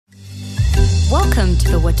Welcome to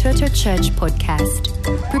the Watoto Church podcast.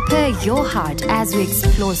 Prepare your heart as we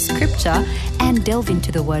explore scripture and delve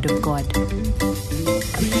into the Word of God.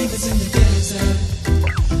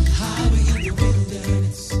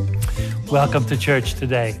 Welcome to church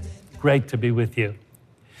today. Great to be with you.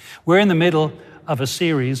 We're in the middle of a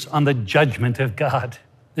series on the judgment of God.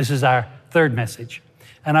 This is our third message.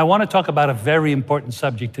 And I want to talk about a very important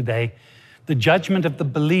subject today, the judgment of the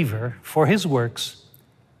believer for his works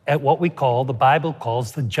at what the Bible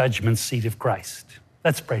calls the judgment seat of Christ.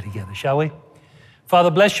 Let's pray together, shall we? Father,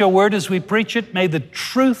 bless your word as we preach it. May the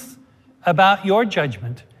truth about your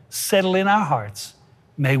judgment settle in our hearts.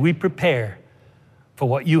 May we prepare for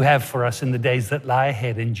what you have for us in the days that lie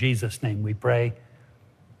ahead. In Jesus' name we pray.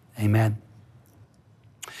 Amen.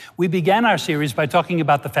 We began our series by talking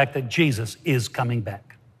about the fact that Jesus is coming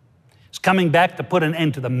back. He's coming back to put an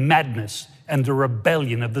end to the madness and the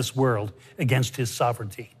rebellion of this world against his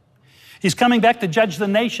sovereignty. He's coming back to judge the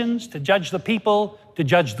nations, to judge the people, to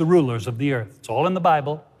judge the rulers of the earth. It's all in the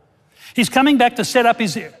Bible. He's coming back to set up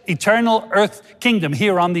his eternal earth kingdom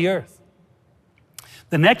here on the earth.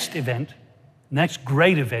 The next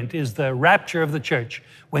great event is the rapture of the church,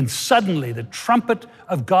 when suddenly the trumpet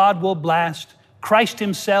of God will blast, Christ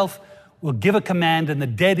himself will give a command, and the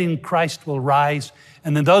dead in Christ will rise.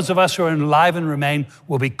 And then those of us who are alive and remain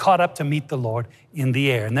will be caught up to meet the Lord in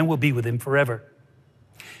the air, and then we'll be with him forever.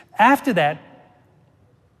 After that,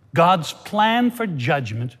 God's plan for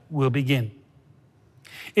judgment will begin.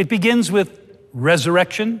 It begins with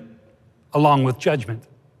resurrection along with judgment.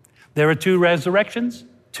 There are two resurrections,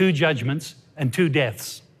 two judgments, and two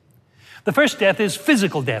deaths. The first death is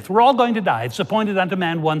physical death. We're all going to die. It's appointed unto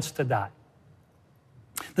man once to die.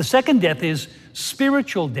 The second death is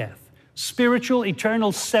spiritual death, spiritual,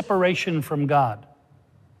 eternal separation from God.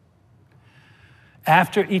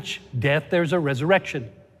 After each death, there's a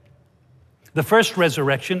resurrection. The first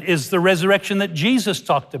resurrection is the resurrection that Jesus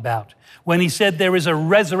talked about when he said there is a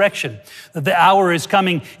resurrection, that the hour is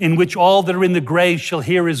coming in which all that are in the grave shall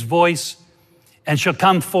hear his voice and shall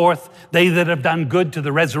come forth, they that have done good to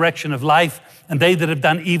the resurrection of life, and they that have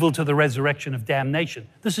done evil to the resurrection of damnation.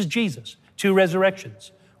 This is Jesus, two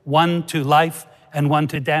resurrections, one to life and one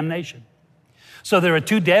to damnation. So there are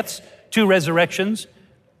two deaths, two resurrections,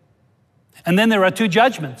 and then there are two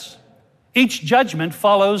judgments. Each judgment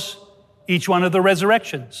follows each one of the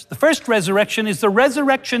resurrections. The first resurrection is the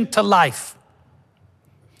resurrection to life.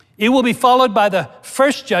 It will be followed by the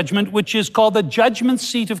first judgment, which is called the judgment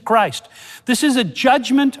seat of Christ. This is a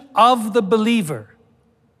judgment of the believer,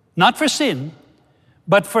 not for sin,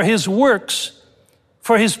 but for his works,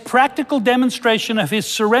 for his practical demonstration of his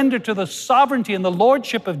surrender to the sovereignty and the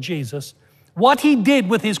lordship of Jesus, what he did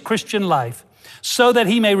with his Christian life, so that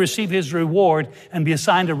he may receive his reward and be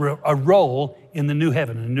assigned a role in the new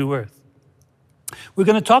heaven and new earth. We're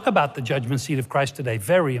going to talk about the judgment seat of Christ today,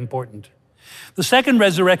 very important. The second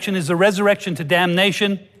resurrection is the resurrection to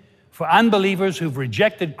damnation for unbelievers who've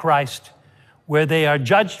rejected Christ, where they are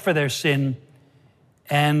judged for their sin,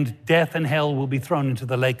 and death and hell will be thrown into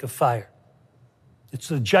the lake of fire. It's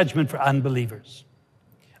the judgment for unbelievers.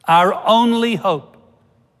 Our only hope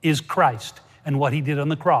is Christ and what he did on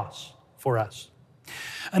the cross for us.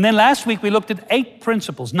 And then last week we looked at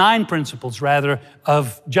nine principles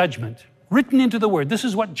of judgment written into the Word. This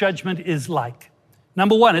is what judgment is like.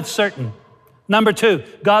 Number one, it's certain. Number two,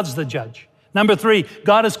 God's the judge. Number three,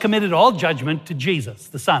 God has committed all judgment to Jesus,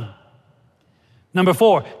 the Son. Number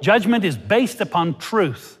four, judgment is based upon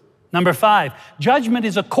truth. Number five, judgment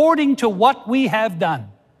is according to what we have done.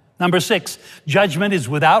 Number six, judgment is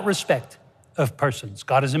without respect of persons.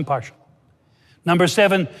 God is impartial. Number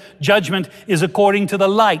seven, judgment is according to the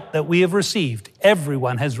light that we have received.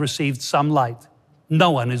 Everyone has received some light.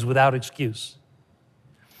 No one is without excuse.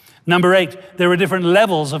 Number eight, there are different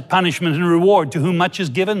levels of punishment and reward. To whom much is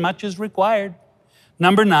given, much is required.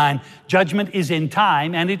 Number nine, judgment is in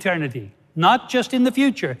time and eternity, not just in the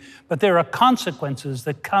future, but there are consequences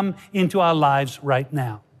that come into our lives right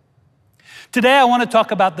now. Today, I want to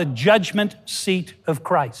talk about the judgment seat of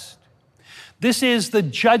Christ. This is the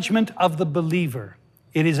judgment of the believer.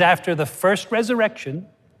 It is after the first resurrection,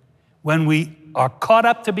 when we are caught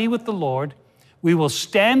up to be with the Lord, we will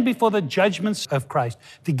stand before the judgments of Christ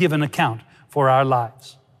to give an account for our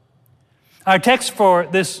lives. Our text for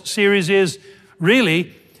this series is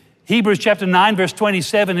really Hebrews chapter 9, verse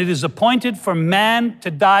 27. It is appointed for man to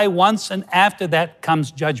die once, and after that comes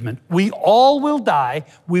judgment. We all will die.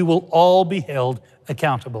 We will all be held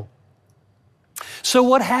accountable. So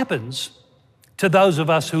what happens to those of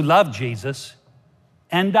us who love Jesus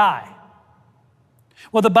and die?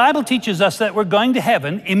 Well, the Bible teaches us that we're going to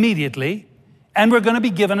heaven immediately, and we're going to be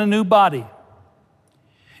given a new body.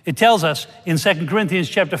 It tells us in 2 Corinthians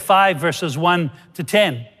chapter 5, verses 1 to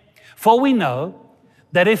 10, "For we know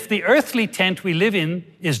that if the earthly tent we live in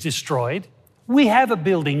is destroyed, we have a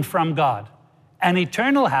building from God, an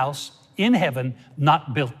eternal house in heaven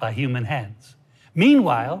not built by human hands.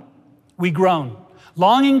 Meanwhile, we groan,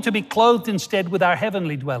 longing to be clothed instead with our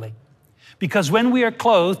heavenly dwelling. Because when we are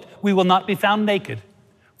clothed, we will not be found naked.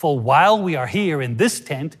 For while we are here in this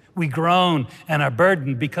tent, we groan and are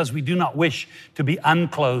burdened because we do not wish to be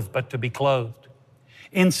unclothed, but to be clothed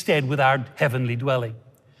instead with our heavenly dwelling.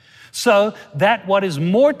 So that what is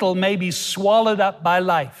mortal may be swallowed up by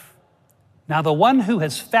life. Now the one who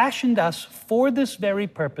has fashioned us for this very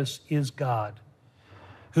purpose is God,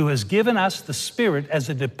 who has given us the Spirit as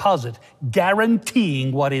a deposit,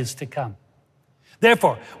 guaranteeing what is to come.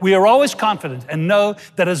 Therefore, we are always confident and know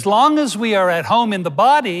that as long as we are at home in the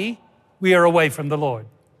body, we are away from the Lord.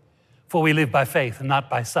 For we live by faith and not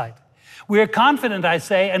by sight. We are confident, I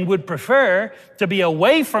say, and would prefer to be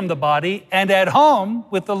away from the body and at home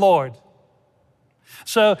with the Lord.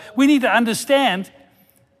 So we need to understand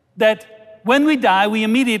that when we die, we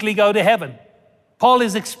immediately go to heaven. Paul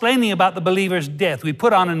is explaining about the believer's death. We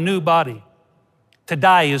put on a new body. To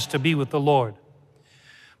die is to be with the Lord.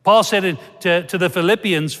 Paul said to the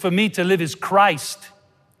Philippians, "For me to live is Christ,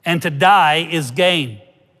 and to die is gain."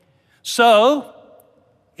 So,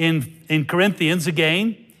 in Corinthians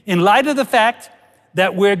again, in light of the fact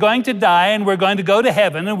that we're going to die and we're going to go to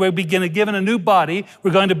heaven and we're given a new body, we're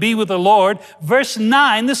going to be with the Lord, verse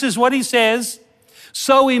 9, this is what he says,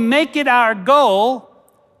 "So we make it our goal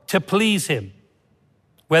to please him,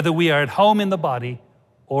 whether we are at home in the body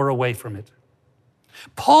or away from it."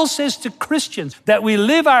 Paul says to Christians that we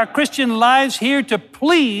live our Christian lives here to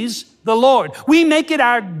please the Lord. We make it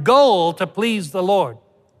our goal to please the Lord.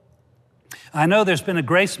 I know there's been a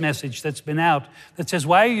grace message that's been out that says,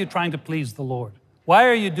 why are you trying to please the Lord? Why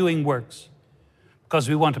are you doing works? Because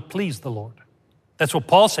we want to please the Lord. That's what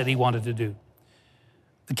Paul said he wanted to do.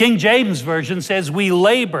 The King James Version says we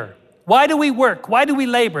labor. Why do we work? Why do we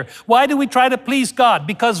labor? Why do we try to please God?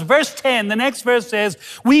 Because verse 10, the next verse says,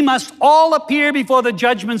 we must all appear before the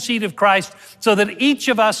judgment seat of Christ so that each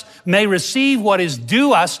of us may receive what is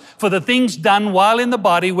due us for the things done while in the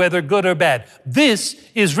body, whether good or bad. This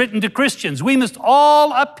is written to Christians. We must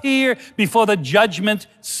all appear before the judgment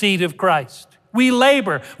seat of Christ. We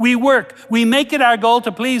labor, we work, we make it our goal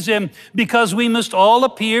to please him because we must all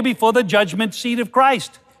appear before the judgment seat of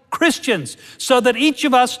Christ. Christians, so that each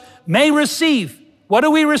of us may receive. What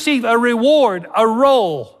do we receive? A reward, a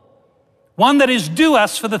role, one that is due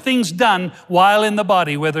us for the things done while in the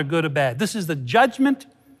body, whether good or bad. This is the judgment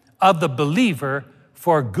of the believer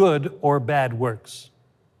for good or bad works.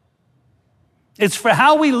 It's for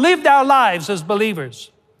how we lived our lives as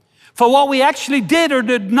believers, for what we actually did or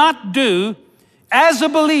did not do as a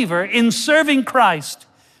believer in serving Christ.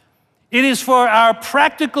 It is for our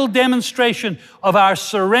practical demonstration of our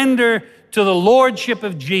surrender to the lordship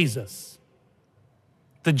of Jesus.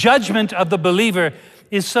 The judgment of the believer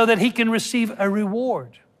is so that he can receive a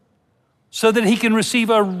reward, so that he can receive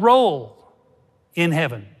a role in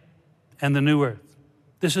heaven and the new earth.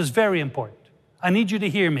 This is very important. I need you to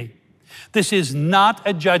hear me. This is not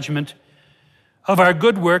a judgment of our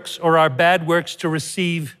good works or our bad works to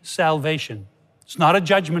receive salvation. It's not a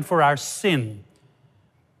judgment for our sin.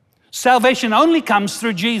 Salvation only comes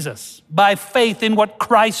through Jesus, by faith in what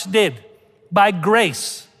Christ did, by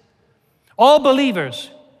grace. All believers,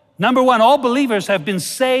 number one, all believers have been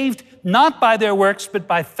saved not by their works, but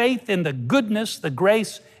by faith in the goodness, the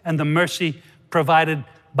grace, and the mercy provided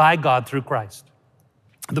by God through Christ.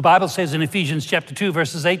 The Bible says in Ephesians chapter 2,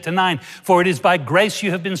 verses 8 to 9, "For it is by grace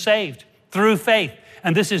you have been saved, through faith.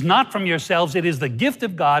 And this is not from yourselves, it is the gift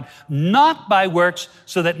of God, not by works,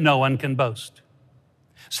 so that no one can boast."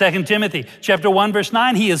 2 Timothy chapter 1, verse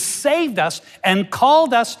 9, "He has saved us and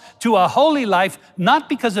called us to a holy life, not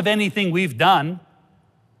because of anything we've done,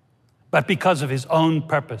 but because of his own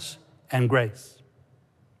purpose and grace."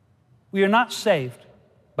 We are not saved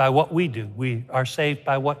by what we do. We are saved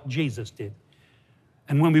by what Jesus did.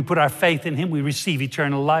 And when we put our faith in him, we receive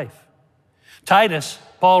eternal life. Titus,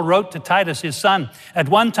 Paul wrote to Titus, his son, "At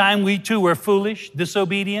one time we too were foolish,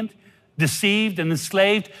 disobedient, deceived and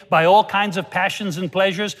enslaved by all kinds of passions and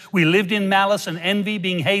pleasures. We lived in malice and envy,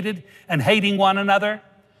 being hated and hating one another.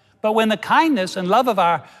 But when the kindness and love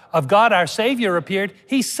of God, our Savior, appeared,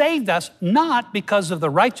 he saved us not because of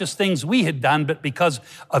the righteous things we had done, but because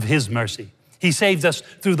of his mercy. He saved us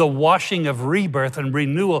through the washing of rebirth and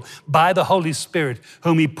renewal by the Holy Spirit,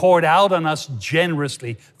 whom he poured out on us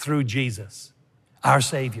generously through Jesus, our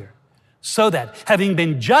Savior. so that, having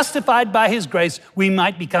been justified by his grace, we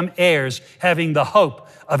might become heirs, having the hope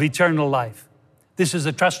of eternal life. This is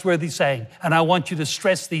a trustworthy saying, and I want you to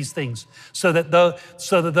stress these things so that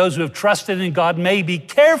those who have trusted in God may be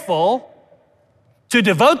careful to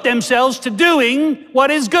devote themselves to doing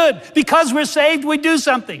what is good. Because we're saved, we do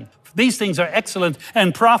something. These things are excellent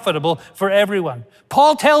and profitable for everyone.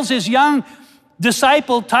 Paul tells his young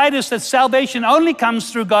disciple Titus that salvation only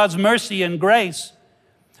comes through God's mercy and grace.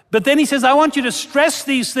 But then he says, I want you to stress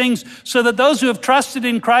these things so that those who have trusted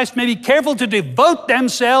in Christ may be careful to devote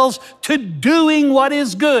themselves to doing what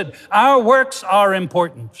is good. Our works are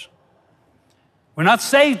important. We're not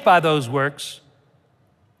saved by those works.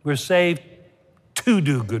 We're saved to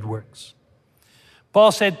do good works.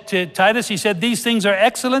 Paul said to Titus, he said, these things are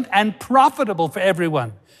excellent and profitable for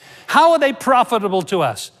everyone. How are they profitable to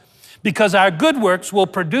us? Because our good works will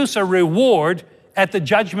produce a reward at the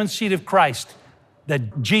judgment seat of Christ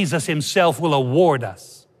that Jesus himself will award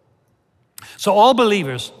us. So all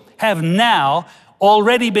believers have now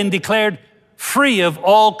already been declared free of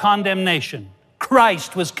all condemnation.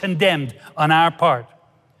 Christ was condemned on our part.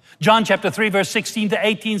 John chapter 3, verse 16 to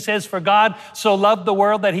 18 says, for God so loved the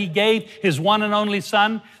world that he gave his one and only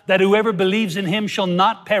Son, that whoever believes in him shall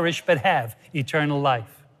not perish but have eternal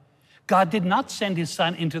life. God did not send his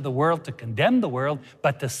Son into the world to condemn the world,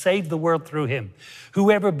 but to save the world through him.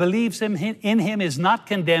 Whoever believes in him is not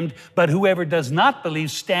condemned, but whoever does not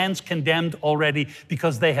believe stands condemned already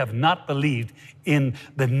because they have not believed in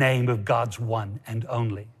the name of God's one and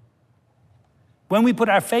only. When we put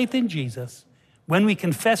our faith in Jesus, when we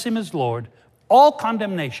confess him as Lord, all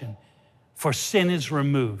condemnation for sin is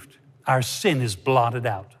removed. Our sin is blotted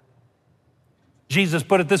out. Jesus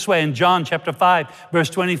put it this way in John chapter 5, verse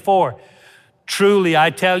 24. Truly, I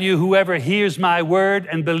tell you, whoever hears my word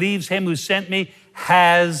and believes him who sent me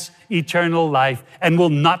has eternal life and will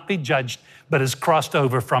not be judged, but has crossed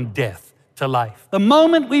over from death to life. The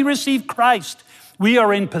moment we receive Christ, we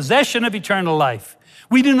are in possession of eternal life.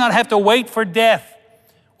 We do not have to wait for death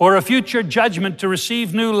or a future judgment to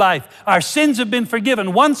receive new life. Our sins have been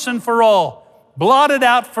forgiven once and for all, blotted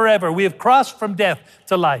out forever. We have crossed from death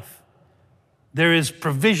to life. There is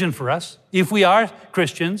provision for us if we are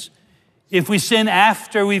Christians. If we sin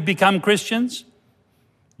after we've become Christians,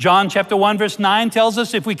 John chapter 1, verse 9 tells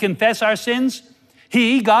us if we confess our sins,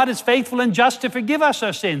 he, God, is faithful and just to forgive us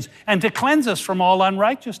our sins and to cleanse us from all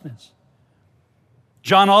unrighteousness.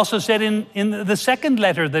 John also said in the second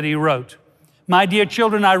letter that he wrote, my dear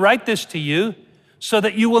children, I write this to you so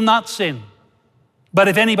that you will not sin. But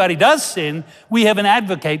if anybody does sin, we have an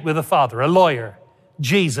advocate with the Father, a lawyer,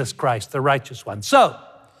 Jesus Christ, the righteous one. So,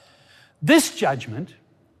 this judgment,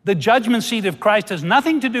 the judgment seat of Christ, has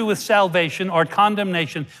nothing to do with salvation or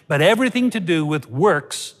condemnation, but everything to do with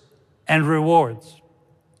works and rewards.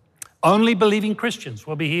 Only believing Christians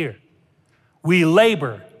will be here. We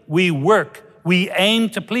labor, we work, we aim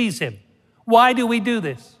to please him. Why do we do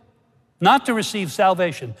this? Not to receive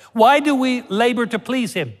salvation. Why do we labor to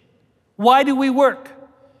please him? Why do we work?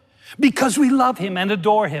 Because we love him and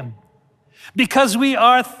adore him. Because we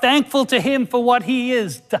are thankful to him for what he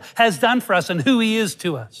has done for us and who he is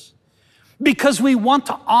to us. Because we want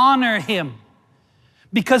to honor him.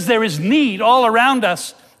 Because there is need all around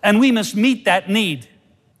us and we must meet that need.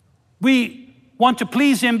 We want to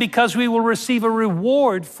please him because we will receive a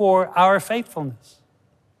reward for our faithfulness.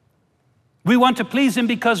 We want to please him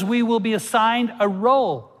because we will be assigned a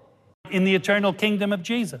role in the eternal kingdom of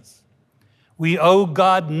Jesus. We owe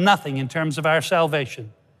God nothing in terms of our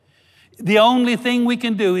salvation. The only thing we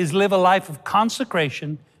can do is live a life of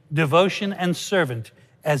consecration, devotion, and servant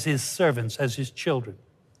as his servants, as his children.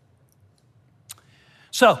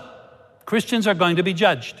 So, Christians are going to be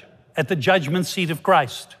judged at the judgment seat of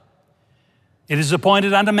Christ. It is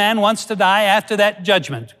appointed unto man once to die. After that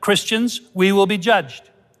judgment, Christians, we will be judged.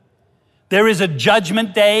 There is a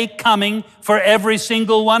judgment day coming for every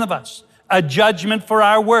single one of us, a judgment for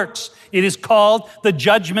our works. It is called the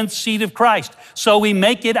judgment seat of Christ. So we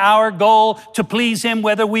make it our goal to please him,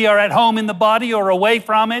 whether we are at home in the body or away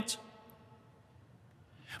from it.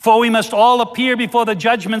 For we must all appear before the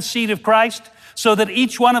judgment seat of Christ so that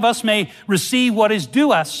each one of us may receive what is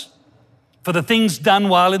due us for the things done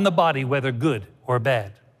while in the body, whether good or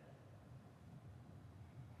bad.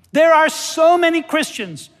 There are so many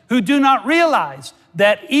Christians who do not realize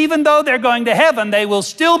that even though they're going to heaven, they will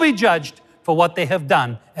still be judged for what they have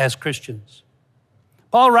done as Christians.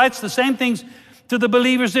 Paul writes the same things to the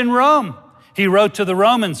believers in Rome. He wrote to the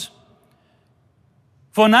Romans,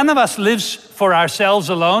 for none of us lives for ourselves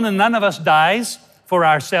alone, and none of us dies for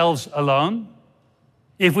ourselves alone.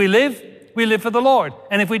 If we live, we live for the Lord.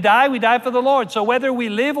 And if we die for the Lord. So whether we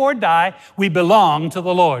live or die, we belong to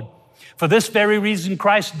the Lord. For this very reason,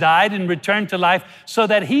 Christ died and returned to life so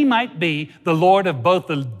that he might be the Lord of both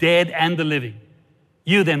the dead and the living.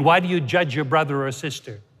 You then, why do you judge your brother or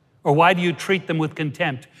sister? Or why do you treat them with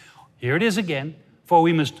contempt? Here it is again. For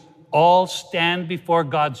we must all stand before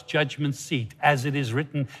God's judgment seat. As it is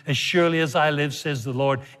written, as surely as I live, says the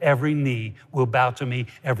Lord, every knee will bow to me,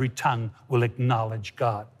 every tongue will acknowledge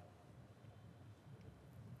God.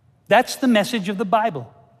 That's the message of the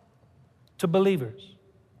Bible to believers.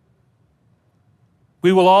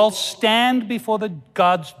 We will all stand before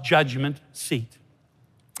God's judgment seat.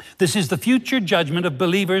 This is the future judgment of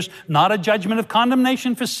believers, not a judgment of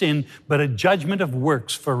condemnation for sin, but a judgment of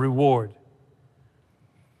works for reward.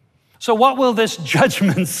 So what will this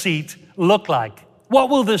judgment seat look like? What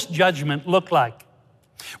will this judgment look like?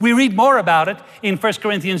 We read more about it in 1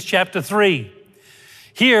 Corinthians chapter 3.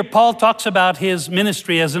 Here, Paul talks about his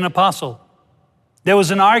ministry as an apostle. There was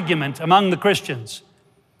an argument among the Christians.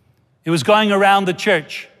 It was going around the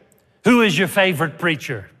church. Who is your favorite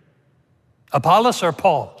preacher? Apollos or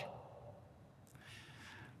Paul?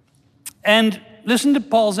 And listen to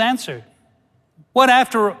Paul's answer. What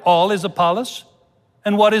after all is Apollos?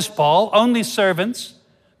 And what is Paul? Only servants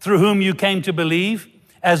through whom you came to believe,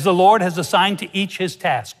 as the Lord has assigned to each his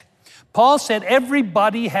task. Paul said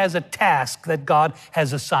everybody has a task that God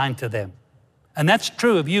has assigned to them. And that's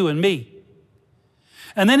true of you and me.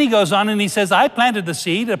 And then he goes on and he says, I planted the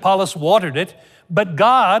seed, Apollos watered it, but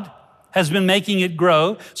God has been making it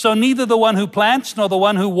grow. So neither the one who plants nor the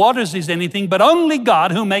one who waters is anything, but only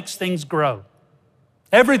God who makes things grow.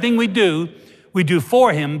 Everything we do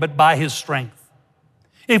for him, but by his strength.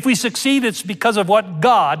 If we succeed, it's because of what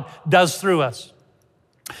God does through us.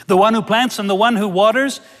 The one who plants and the one who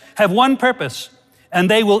waters have one purpose, and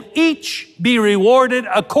they will each be rewarded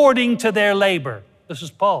according to their labor. This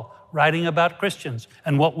is Paul writing about Christians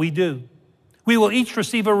and what we do. We will each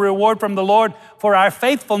receive a reward from the Lord for our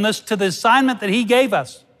faithfulness to the assignment that he gave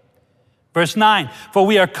us. Verse 9, for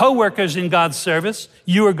we are co-workers in God's service.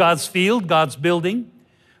 You are God's field, God's building.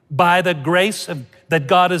 By the grace that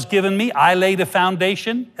God has given me, I laid a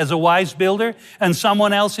foundation as a wise builder, and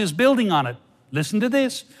someone else is building on it. Listen to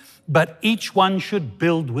this. But each one should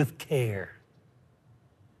build with care.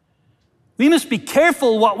 We must be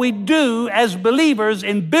careful what we do as believers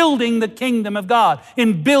in building the kingdom of God,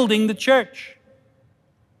 in building the church.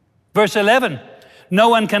 Verse 11, no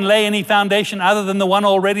one can lay any foundation other than the one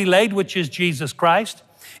already laid, which is Jesus Christ.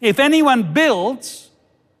 If anyone builds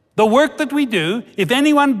the work that we do, if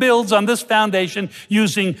anyone builds on this foundation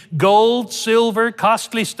using gold, silver,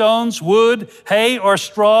 costly stones, wood, hay, or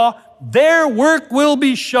straw, their work will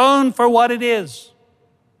be shown for what it is.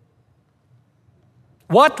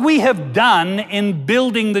 What we have done in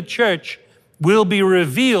building the church will be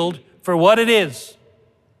revealed for what it is.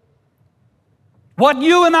 What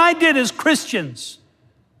you and I did as Christians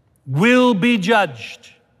will be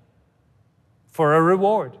judged for a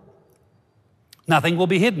reward. Nothing will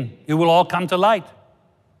be hidden. It will all come to light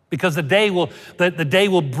because the day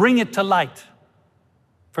will bring it to light.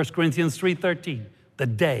 1 Corinthians 3:13, the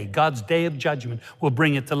day, God's day of judgment will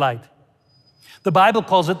bring it to light. The Bible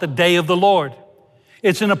calls it the day of the Lord.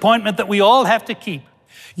 It's an appointment that we all have to keep.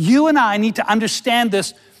 You and I need to understand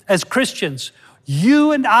this as Christians.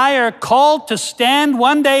 You and I are called to stand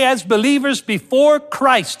one day as believers before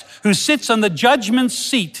Christ, who sits on the judgment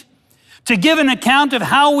seat, to give an account of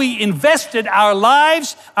how we invested our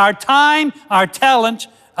lives, our time, our talent,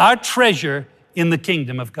 our treasure in the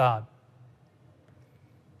kingdom of God.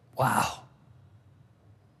 Wow.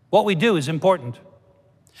 What we do is important.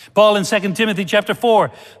 Paul in 2 Timothy chapter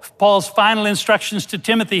 4, Paul's final instructions to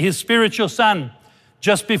Timothy, his spiritual son,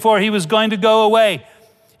 just before he was going to go away.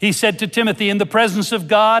 He said to Timothy, in the presence of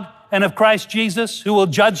God and of Christ Jesus, who will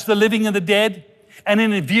judge the living and the dead, and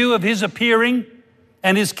in view of his appearing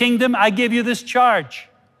and his kingdom, I give you this charge.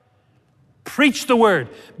 Preach the word.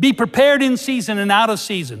 Be prepared in season and out of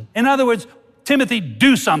season. In other words, Timothy,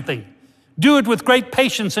 do something. Do it with great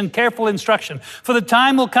patience and careful instruction. For the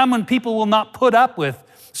time will come when people will not put up with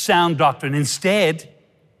sound doctrine. Instead,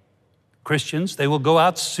 Christians, they will go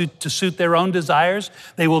out to suit their own desires.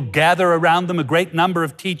 They will gather around them a great number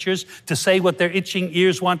of teachers to say what their itching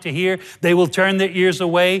ears want to hear. They will turn their ears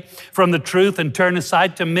away from the truth and turn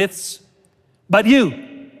aside to myths. But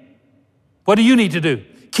you, what do you need to do?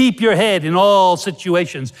 Keep your head in all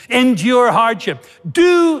situations. Endure hardship.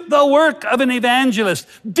 Do the work of an evangelist.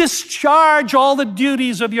 Discharge all the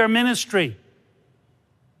duties of your ministry.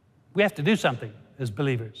 We have to do something as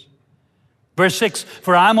believers. Verse 6,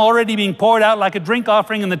 for I'm already being poured out like a drink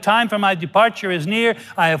offering, and the time for my departure is near.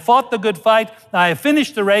 I have fought the good fight. I have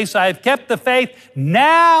finished the race. I have kept the faith.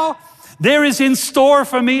 Now there is in store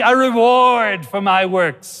for me a reward for my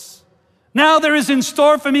works. Now there is in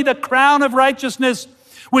store for me the crown of righteousness,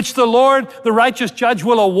 which the Lord, the righteous judge,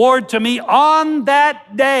 will award to me on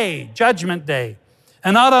that day, Judgment Day.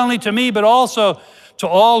 And not only to me, but also to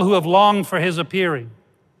all who have longed for his appearing.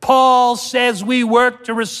 Paul says we work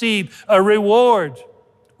to receive a reward.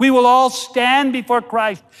 We will all stand before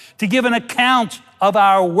Christ to give an account of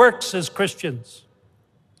our works as Christians.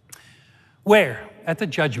 Where? At the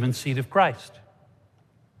judgment seat of Christ.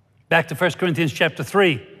 Back to 1 Corinthians chapter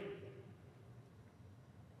 3.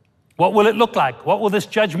 What will it look like? What will this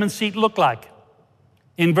judgment seat look like?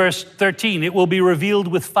 In verse 13, it will be revealed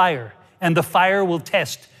with fire, and the fire will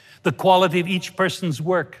test the quality of each person's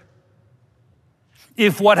work.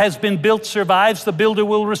 If what has been built survives, the builder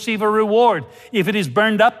will receive a reward. If it is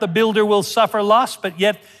burned up, the builder will suffer loss, but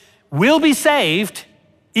yet will be saved,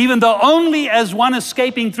 even though only as one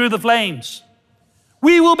escaping through the flames.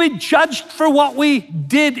 We will be judged for what we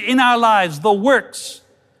did in our lives, the works,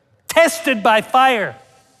 tested by fire.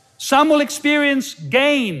 Some will experience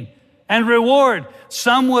gain and reward.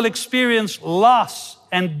 Some will experience loss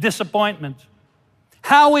and disappointment.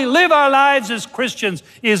 How we live our lives as Christians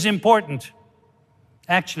is important.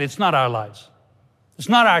 Actually, it's not our lives. It's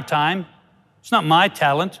not our time. It's not my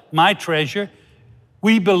talent, my treasure.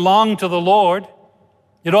 We belong to the Lord.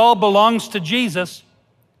 It all belongs to Jesus.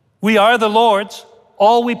 We are the Lord's.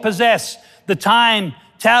 All we possess, the time,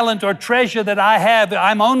 talent, or treasure that I have,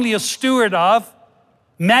 I'm only a steward of,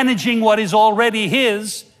 managing what is already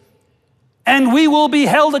his. And we will be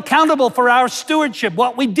held accountable for our stewardship,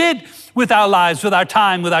 what we did with our lives, with our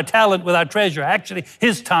time, with our talent, with our treasure. Actually,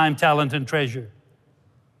 his time, talent, and treasure.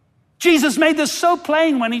 Jesus made this so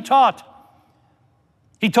plain when he taught.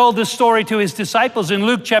 He told this story to his disciples in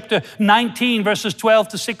Luke chapter 19, verses 12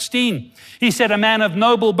 to 16. He said, a man of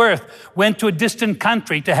noble birth went to a distant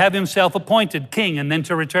country to have himself appointed king and then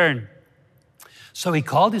to return. So he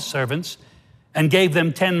called his servants and gave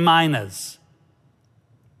them 10 minas.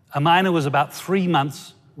 A mina was about 3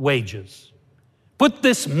 months' wages. Put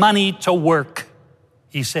this money to work,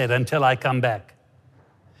 he said, until I come back.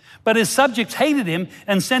 But his subjects hated him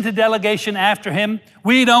and sent a delegation after him.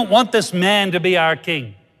 We don't want this man to be our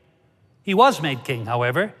king. He was made king,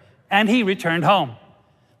 however, and he returned home.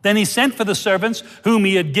 Then he sent for the servants whom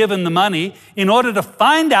he had given the money in order to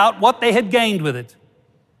find out what they had gained with it.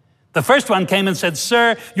 The first one came and said,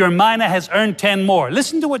 sir, your mina has earned 10 more.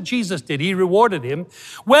 Listen to what Jesus did. He rewarded him.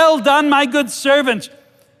 Well done, my good servant.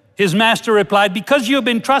 His master replied, because you have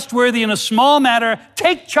been trustworthy in a small matter,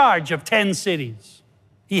 take charge of 10 cities.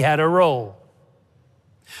 He had a role.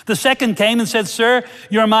 The second came and said, sir,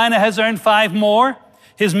 your mina has earned 5 more.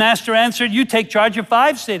 His master answered, you take charge of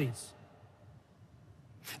 5 cities.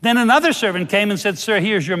 Then another servant came and said, sir,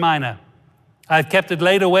 here's your mina. I've kept it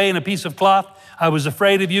laid away in a piece of cloth. I was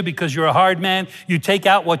afraid of you because you're a hard man. You take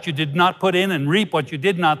out what you did not put in and reap what you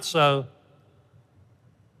did not sow.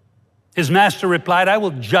 His master replied, I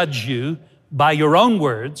will judge you by your own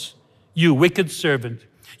words, you wicked servant.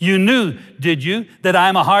 You knew, did you, that I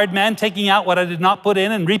am a hard man, taking out what I did not put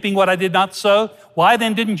in and reaping what I did not sow? Why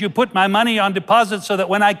then didn't you put my money on deposit so that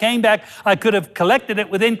when I came back, I could have collected it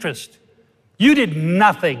with interest? You did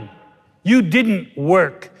nothing. You didn't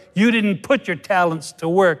work. You didn't put your talents to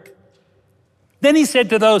work. Then he said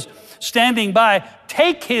to those standing by,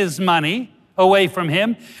 take his money away from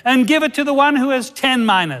him and give it to the one who has 10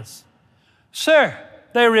 minas. Sir,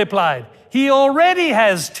 they replied, he already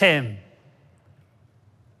has 10.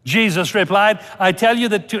 Jesus replied, I tell you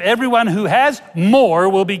that to everyone who has, more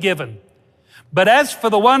will be given. But as for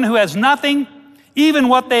the one who has nothing, even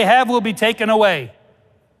what they have will be taken away.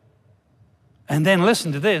 And then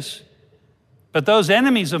listen to this. But those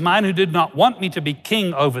enemies of mine who did not want me to be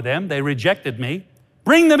king over them, they rejected me.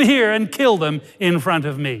 Bring them here and kill them in front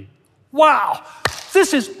of me. Wow,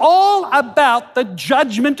 this is all about the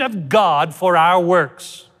judgment of God for our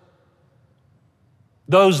works.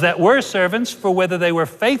 Those that were servants, for whether they were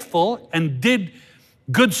faithful and did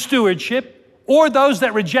good stewardship, or those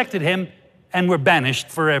that rejected him and were banished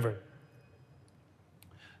forever.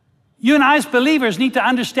 You and I as believers need to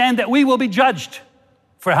understand that we will be judged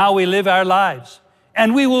for how we live our lives,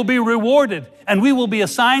 and we will be rewarded, and we will be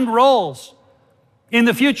assigned roles in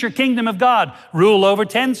the future kingdom of God. Rule over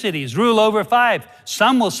 10 cities, rule over 5.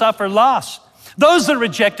 Some will suffer loss. Those that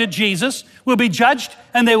rejected Jesus will be judged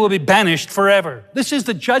and they will be banished forever. This is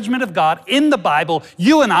the judgment of God in the Bible.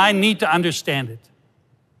 You and I need to understand it.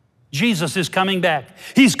 Jesus is coming back.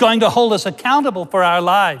 He's going to hold us accountable for our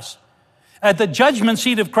lives. At the judgment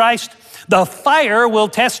seat of Christ, the fire will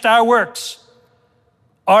test our works.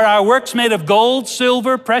 Are our works made of gold,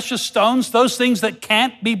 silver, precious stones, those things that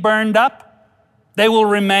can't be burned up? They will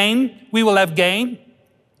remain, we will have gain.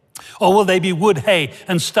 Or will they be wood, hay,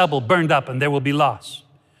 and stubble burned up, and there will be loss?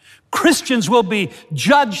 Christians will be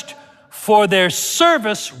judged for their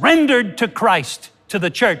service rendered to Christ, to the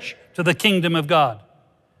church, to the kingdom of God.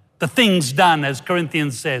 The things done, as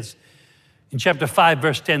Corinthians says in chapter 5,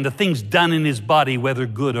 verse 10, the things done in his body, whether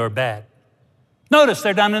good or bad. Notice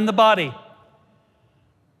they're done in the body.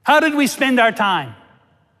 How did we spend our time?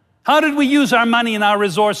 How did we use our money and our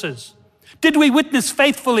resources? Did we witness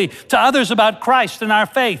faithfully to others about Christ and our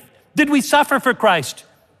faith? Did we suffer for Christ?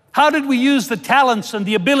 How did we use the talents and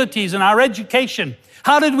the abilities in our education?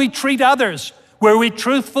 How did we treat others? Were we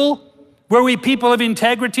truthful? Were we people of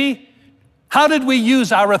integrity? How did we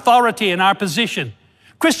use our authority and our position?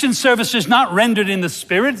 Christian service is not rendered in the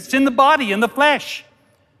spirit, it's in the body, in the flesh.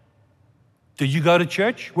 Did you go to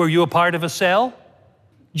church? Were you a part of a cell?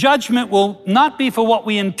 Judgment will not be for what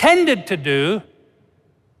we intended to do,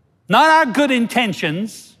 not our good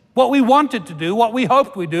intentions, what we wanted to do, what we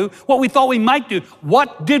hoped we'd do, what we thought we might do.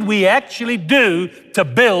 What did we actually do to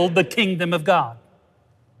build the kingdom of God?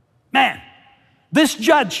 Man, this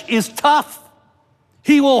judge is tough.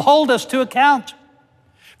 He will hold us to account.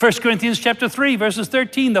 1 Corinthians chapter 3, verses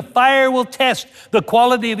 13, the fire will test the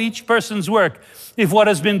quality of each person's work. If what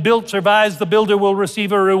has been built survives, the builder will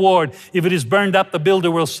receive a reward. If it is burned up, the builder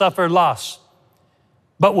will suffer loss,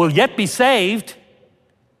 but will yet be saved,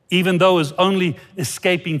 even though is only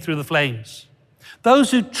escaping through the flames. Those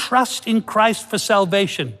who trust in Christ for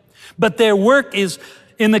salvation, but their work is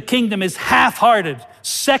in the kingdom is half-hearted,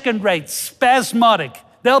 second-rate, spasmodic.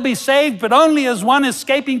 They'll be saved, but only as one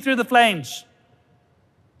escaping through the flames.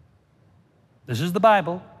 This is the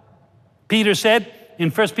Bible. Peter said in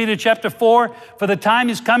 1 Peter chapter 4, for the time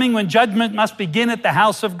is coming when judgment must begin at the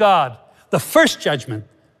house of God. The first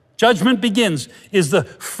judgment begins, is the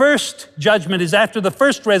first judgment, is after the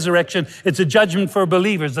first resurrection. It's a judgment for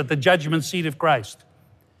believers at the judgment seat of Christ.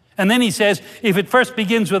 And then he says, if it first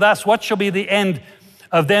begins with us, what shall be the end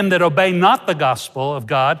of them that obey not the gospel of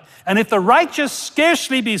God? And if the righteous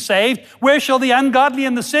scarcely be saved, where shall the ungodly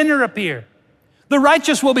and the sinner appear? The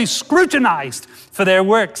righteous will be scrutinized for their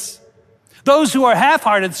works. Those who are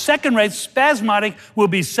half-hearted, second-rate, spasmodic will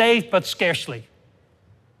be saved, but scarcely.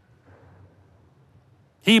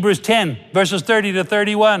 Hebrews 10, verses 30 to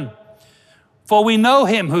 31. For we know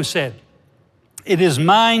him who said, it is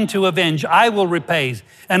mine to avenge, I will repay.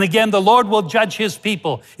 And again, the Lord will judge his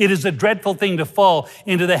people. It is a dreadful thing to fall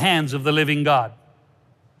into the hands of the living God.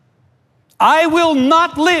 I will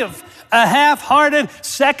not live a half-hearted,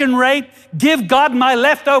 second-rate, give God my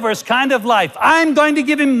leftovers kind of life. I'm going to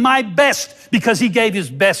give him my best because he gave his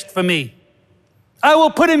best for me. I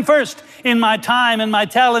will put him first in my time and my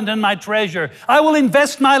talent and my treasure. I will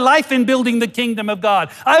invest my life in building the kingdom of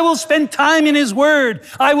God. I will spend time in his word.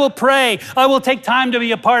 I will pray. I will take time to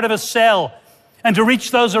be a part of a cell and to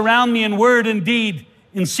reach those around me in word and deed,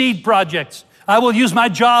 in seed projects. I will use my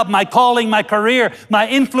job, my calling, my career, my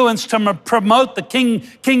influence to promote the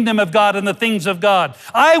kingdom of God and the things of God.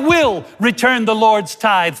 I will return the Lord's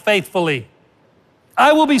tithe faithfully.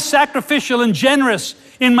 I will be sacrificial and generous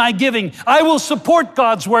in my giving. I will support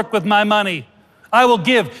God's work with my money. I will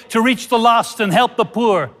give to reach the lost and help the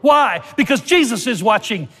poor. Why? Because Jesus is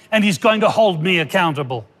watching and he's going to hold me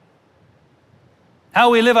accountable.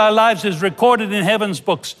 How we live our lives is recorded in heaven's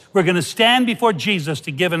books. We're going to stand before Jesus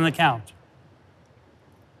to give an account.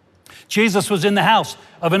 Jesus was in the house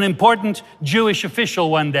of an important Jewish official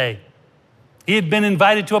one day. He had been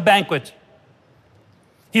invited to a banquet.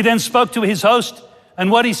 He then spoke to his host,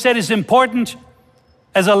 and what he said is important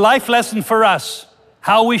as a life lesson for us,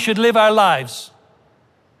 how we should live our lives.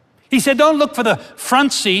 He said, don't look for the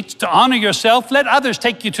front seat to honor yourself. Let others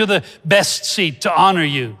take you to the best seat to honor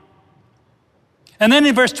you. And then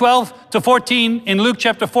in verse 12 to 14, in Luke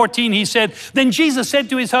chapter 14, he said, then Jesus said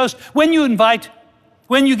to his host, when you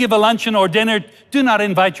give a luncheon or dinner, do not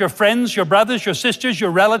invite your friends, your brothers, your sisters,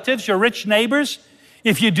 your relatives, your rich neighbors.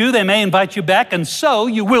 If you do, they may invite you back, and so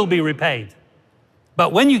you will be repaid.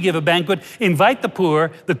 But when you give a banquet, invite the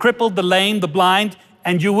poor, the crippled, the lame, the blind,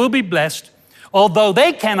 and you will be blessed. Although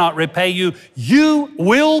they cannot repay you, you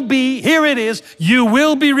will be, here it is, you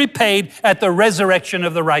will be repaid at the resurrection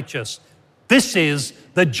of the righteous. This is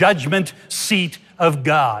the judgment seat of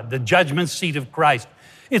God, the judgment seat of Christ.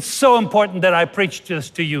 It's so important that I preach this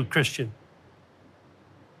to you, Christian.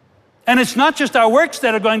 And it's not just our works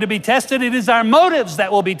that are going to be tested, it is our motives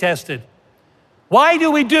that will be tested. Why do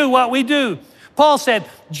we do what we do? Paul said,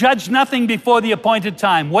 judge nothing before the appointed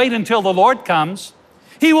time. Wait until the Lord comes.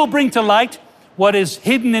 He will bring to light what is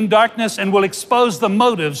hidden in darkness and will expose the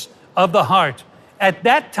motives of the heart. At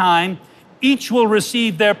that time, each will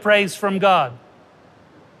receive their praise from God.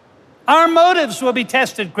 Our motives will be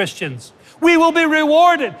tested, Christians. We will be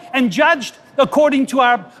rewarded and judged according to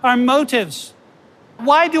our motives.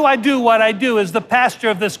 Why do I do what I do as the pastor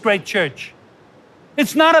of this great church?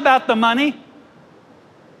 It's not about the money.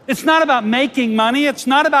 It's not about making money. It's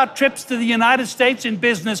not about trips to the United States in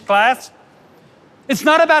business class. It's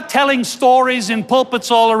not about telling stories in pulpits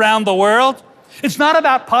all around the world. It's not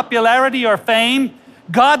about popularity or fame.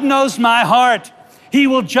 God knows my heart. He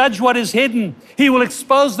will judge what is hidden. He will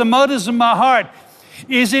expose the motives of my heart.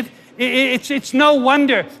 It's no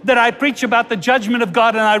wonder that I preach about the judgment of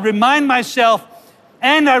God, and I remind myself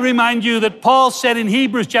and I remind you that Paul said in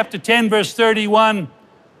Hebrews chapter 10, verse 31,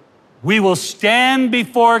 we will stand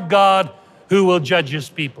before God who will judge his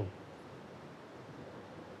people.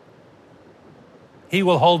 He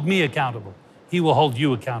will hold me accountable. He will hold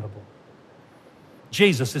you accountable.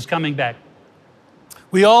 Jesus is coming back.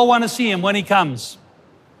 We all want to see him when he comes.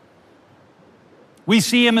 We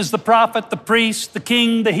see him as the prophet, the priest, the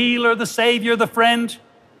king, the healer, the savior, the friend.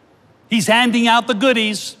 He's handing out the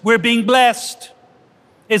goodies. We're being blessed.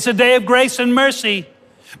 It's a day of grace and mercy.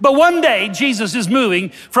 But one day, Jesus is moving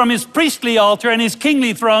from his priestly altar and his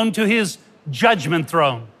kingly throne to his judgment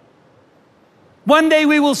throne. One day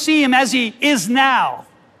we will see him as he is now,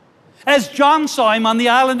 as John saw him on the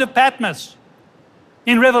island of Patmos.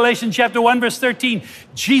 In Revelation chapter 1, verse 13,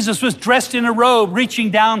 Jesus was dressed in a robe reaching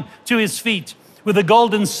down to his feet with a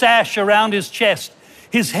golden sash around his chest.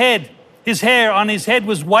 His hair on his head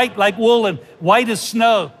was white like wool and white as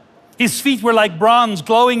snow. His feet were like bronze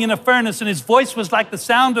glowing in a furnace, and his voice was like the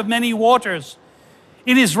sound of many waters.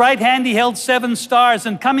 In his right hand he held 7 stars,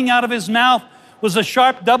 and coming out of his mouth was a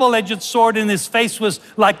sharp double-edged sword, and his face was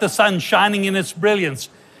like the sun shining in its brilliance.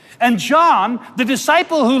 And John, the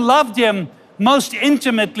disciple who loved him most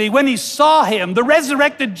intimately, when he saw him, the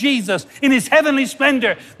resurrected Jesus in his heavenly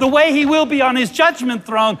splendor, the way he will be on his judgment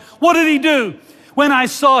throne, what did he do? When I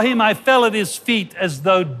saw him, I fell at his feet as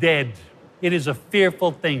though dead. It is a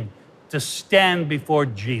fearful thing to stand before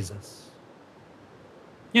Jesus.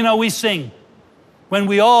 You know, we sing, when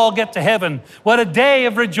we all get to heaven, what a day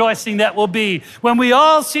of rejoicing that will be. When we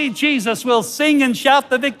all see Jesus, we'll sing and shout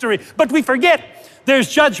the victory. But we forget there's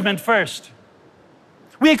judgment first.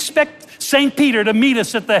 We expect St. Peter to meet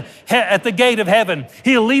us at the gate of heaven.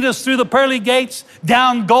 He'll lead us through the pearly gates,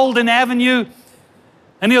 down Golden Avenue,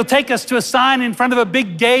 and he'll take us to a sign in front of a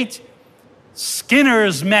big gate,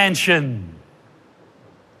 Skinner's Mansion.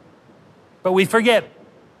 But we forget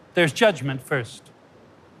there's judgment first.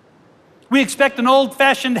 We expect an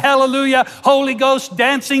old-fashioned hallelujah, Holy Ghost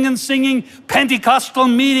dancing and singing, Pentecostal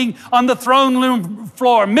meeting on the throne room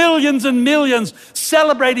floor, millions and millions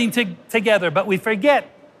celebrating together. But we forget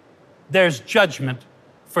there's judgment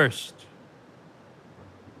first.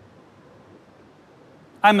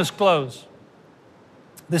 I must close.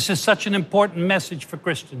 This is such an important message for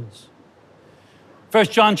Christians. 1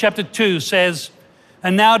 John chapter 2 says,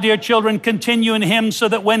 and now, dear children, continue in him so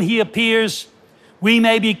that when he appears, we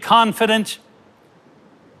may be confident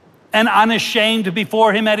and unashamed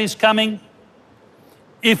before him at his coming.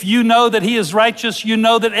 If you know that he is righteous, you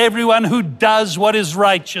know that everyone who does what is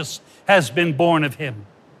righteous has been born of him.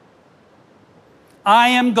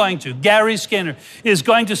 Gary Skinner is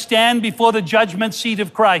going to stand before the judgment seat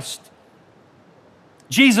of Christ.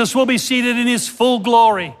 Jesus will be seated in his full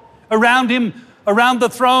glory. Around him, around the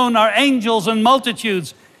throne are angels and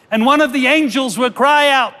multitudes. And one of the angels will cry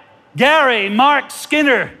out, Gary Mark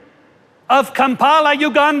Skinner of Kampala,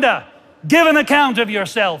 Uganda, give an account of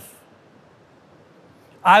yourself.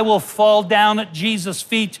 I will fall down at Jesus'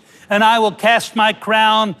 feet and I will cast my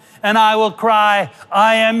crown and I will cry,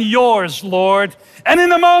 I am yours, Lord. And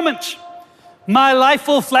in a moment, my life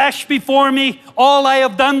will flash before me. All I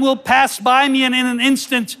have done will pass by me, and in an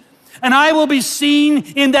instant, and I will be seen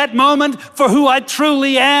in that moment for who I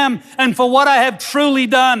truly am and for what I have truly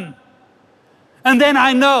done. And then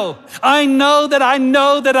I know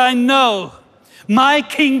my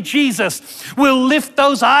King Jesus will lift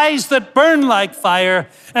those eyes that burn like fire,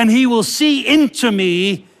 and he will see into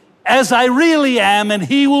me as I really am, and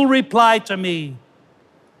he will reply to me,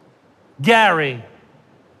 Gary,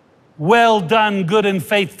 well done, good and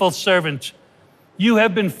faithful servant. You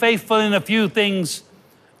have been faithful in a few things.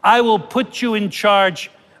 I will put you in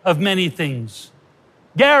charge of many things.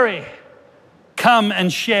 Gary, come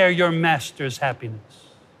and share your master's happiness.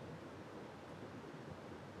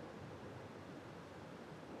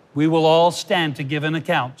 We will all stand to give an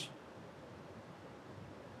account.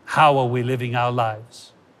 How are we living our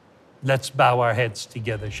lives? Let's bow our heads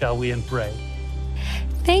together, shall we, and pray.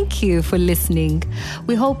 Thank you for listening.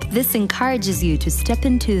 We hope this encourages you to step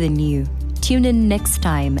into the new. Tune in next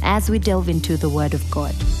time as we delve into the Word of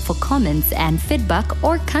God. For comments and feedback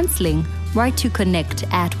or counseling, write to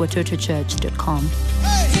connect@watotochurch.com.